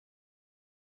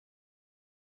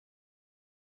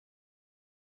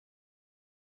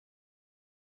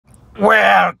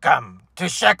Welcome to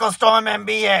Shecklestorm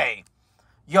NBA,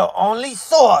 your only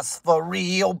source for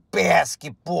real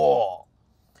basketball.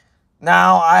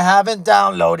 Now, I haven't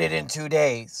downloaded in 2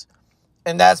 days,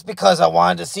 and that's because I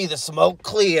wanted to see the smoke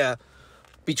clear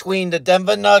between the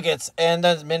Denver Nuggets and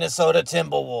the Minnesota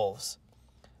Timberwolves.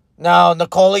 Now,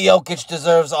 Nikola Jokic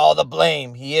deserves all the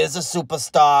blame. He is a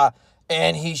superstar,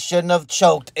 and he shouldn't have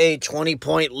choked a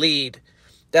 20-point lead.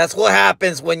 That's what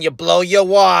happens when you blow your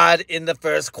wad in the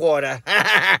first quarter.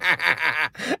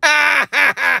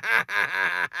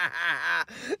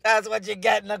 That's what you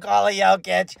get, Nikola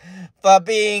Jokic, for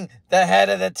being the head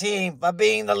of the team, for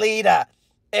being the leader,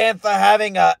 and for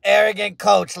having an arrogant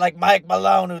coach like Mike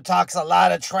Malone who talks a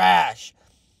lot of trash.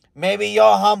 Maybe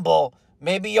you're humble,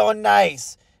 maybe you're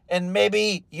nice, and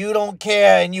maybe you don't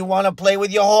care and you want to play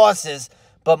with your horses,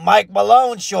 but Mike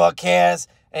Malone sure cares,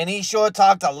 and he sure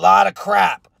talked a lot of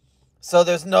crap. So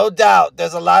there's no doubt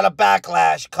there's a lot of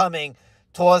backlash coming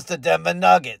towards the Denver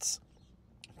Nuggets.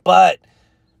 But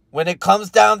when it comes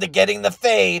down to getting the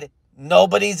fade,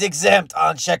 nobody's exempt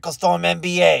on Shecklestorm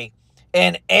NBA.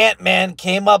 And Ant-Man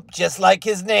came up just like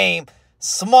his name,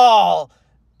 small,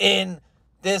 in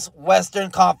this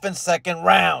Western Conference second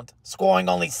round, scoring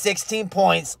only 16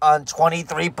 points on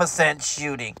 23%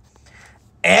 shooting.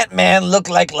 Ant-Man looked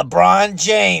like Lebron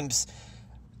James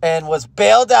and was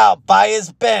bailed out by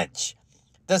his bench.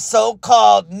 The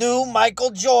so-called new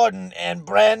Michael Jordan and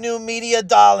brand new media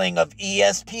darling of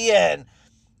ESPN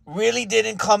really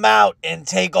didn't come out and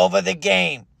take over the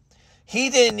game.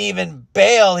 He didn't even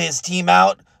bail his team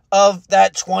out of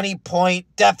that 20-point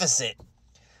deficit.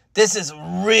 This is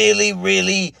really,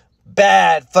 really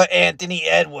bad for Anthony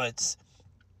Edwards.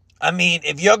 I mean,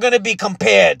 if you're going to be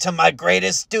compared to my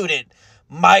greatest student,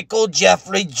 Michael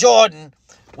Jeffery Jordan,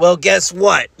 well, guess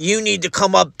what? You need to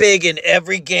come up big in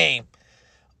every game.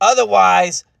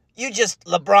 Otherwise, you just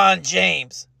LeBron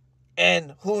James.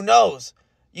 And who knows?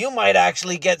 You might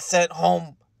actually get sent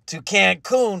home to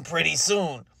Cancun pretty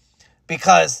soon.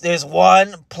 Because there's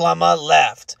one plumber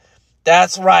left.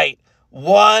 That's right.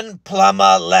 One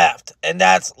plumber left. And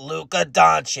that's Luka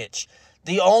Doncic.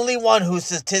 The only one who's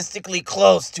statistically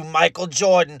close to Michael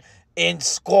Jordan in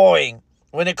scoring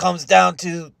when it comes down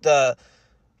to the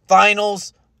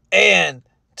finals and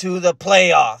to the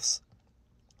playoffs.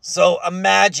 So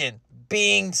imagine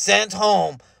being sent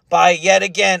home by yet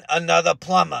again another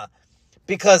plumber.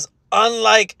 Because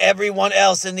unlike everyone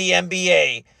else in the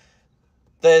NBA,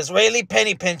 the Israeli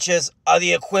penny pinchers are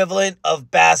the equivalent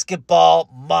of basketball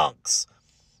monks.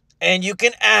 And you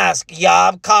can ask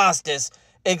Yob Costas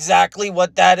exactly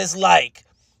what that is like.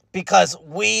 Because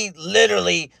we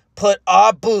literally put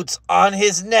our boots on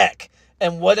his neck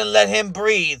and wouldn't let him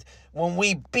breathe when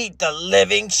we beat the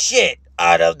living shit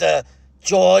out of the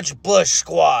George Bush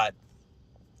squad.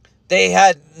 They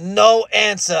had no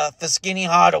answer for Skinny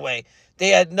Hardaway. They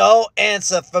had no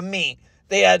answer for me.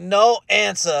 They had no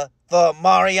answer for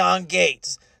Marion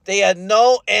Gates. They had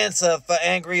no answer for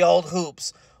Angry Old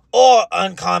Hoops or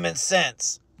Uncommon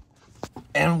Sense.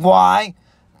 And why?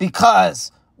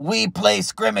 Because we play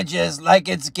scrimmages like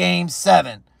it's Game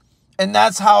 7. And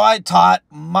that's how I taught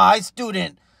my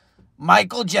student,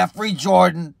 Michael Jeffery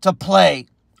Jordan, to play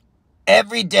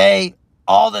every day,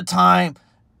 all the time,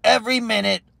 every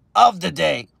minute of the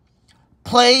day.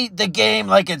 Play the game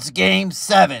like it's Game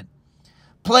 7.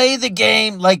 Play the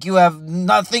game like you have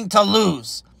nothing to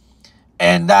lose.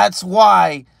 And that's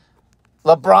why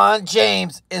LeBron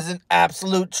James is an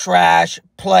absolute trash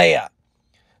player.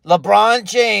 LeBron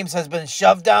James has been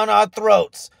shoved down our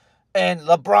throats. And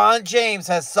LeBron James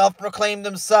has self-proclaimed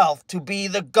himself to be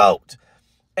the GOAT.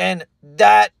 And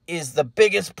that is the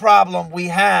biggest problem we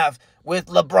have with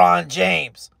LeBron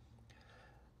James.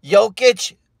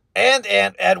 Jokic and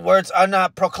Edwards are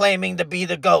not proclaiming to be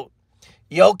the GOAT.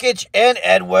 Jokic and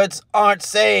Edwards aren't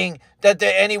saying that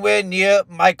they're anywhere near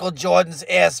Michael Jordan's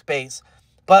airspace.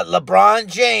 But LeBron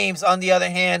James, on the other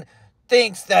hand,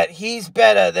 thinks that he's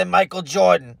better than Michael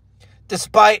Jordan,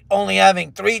 despite only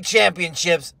having 3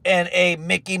 championships and a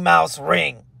Mickey Mouse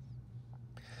ring.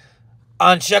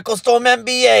 On Shecklestorm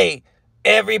NBA,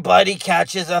 everybody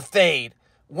catches a fade.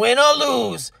 Win or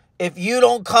lose, if you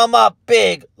don't come up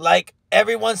big like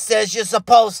everyone says you're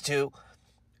supposed to,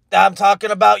 I'm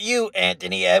talking about you,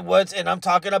 Anthony Edwards, and I'm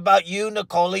talking about you,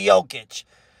 Nikola Jokic.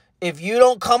 If you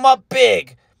don't come up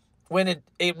big when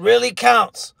it really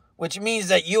counts, which means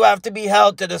that you have to be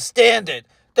held to the standard,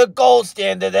 the gold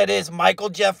standard that is Michael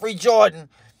Jeffery Jordan,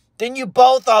 then you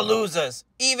both are losers,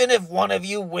 even if one of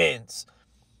you wins.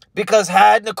 Because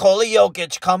had Nikola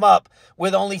Jokic come up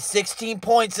with only 16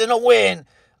 points in a win,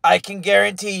 I can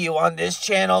guarantee you on this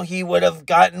channel he would have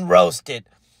gotten roasted.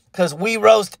 because we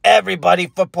roast everybody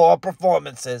for poor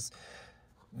performances.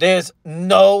 There's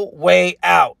no way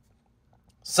out.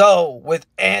 So, with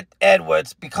Ant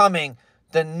Edwards becoming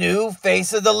the new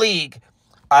face of the league,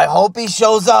 I hope he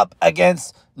shows up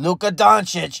against Luka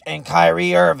Doncic and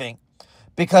Kyrie Irving.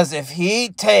 Because if he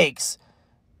takes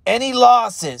any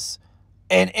losses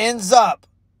and ends up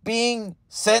being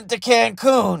sent to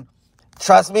Cancun,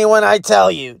 trust me when I tell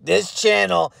you, this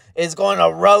channel is going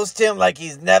to roast him like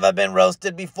he's never been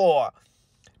roasted before.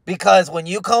 Because when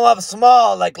you come up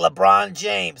small like Lebron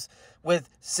James with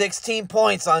 16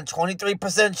 points on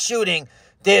 23% shooting,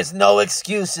 there's no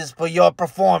excuses for your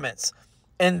performance.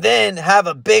 And then have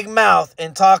a big mouth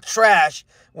and talk trash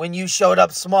when you showed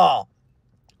up small.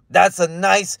 That's a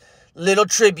nice little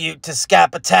tribute to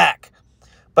Scap Attack.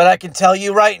 But I can tell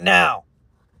you right now,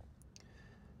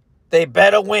 they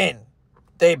better win.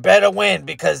 They better win,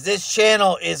 because this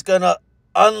channel is going to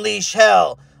unleash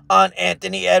hell on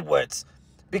Anthony Edwards.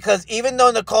 Because even though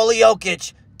Nikola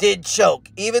Jokic did choke,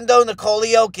 even though Nikola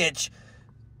Jokic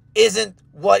isn't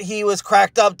what he was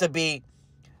cracked up to be,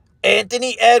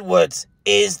 Anthony Edwards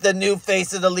is the new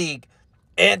face of the league.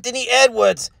 Anthony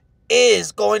Edwards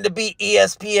is going to be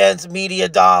ESPN's media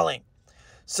darling.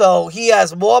 So he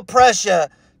has more pressure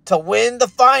to win the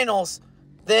finals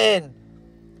than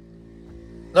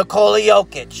Nikola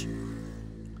Jokic.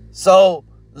 So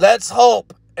let's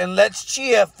hope and let's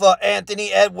cheer for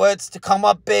Anthony Edwards to come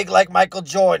up big like Michael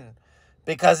Jordan.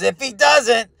 Because if he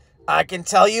doesn't, I can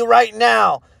tell you right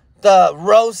now, the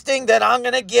roasting that I'm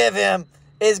going to give him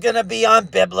is going to be on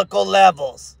biblical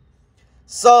levels.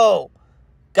 So,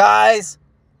 guys,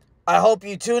 I hope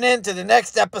you tune in to the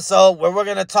next episode where we're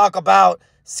going to talk about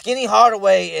Skinny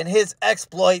Hardaway and his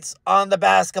exploits on the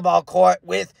basketball court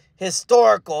with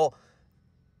historical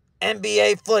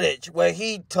NBA footage where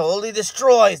he totally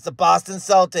destroys the Boston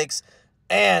Celtics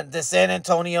and the San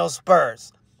Antonio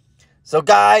Spurs. So,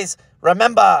 guys,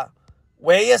 remember,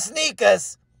 wear your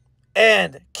sneakers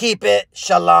and keep it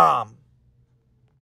shalom.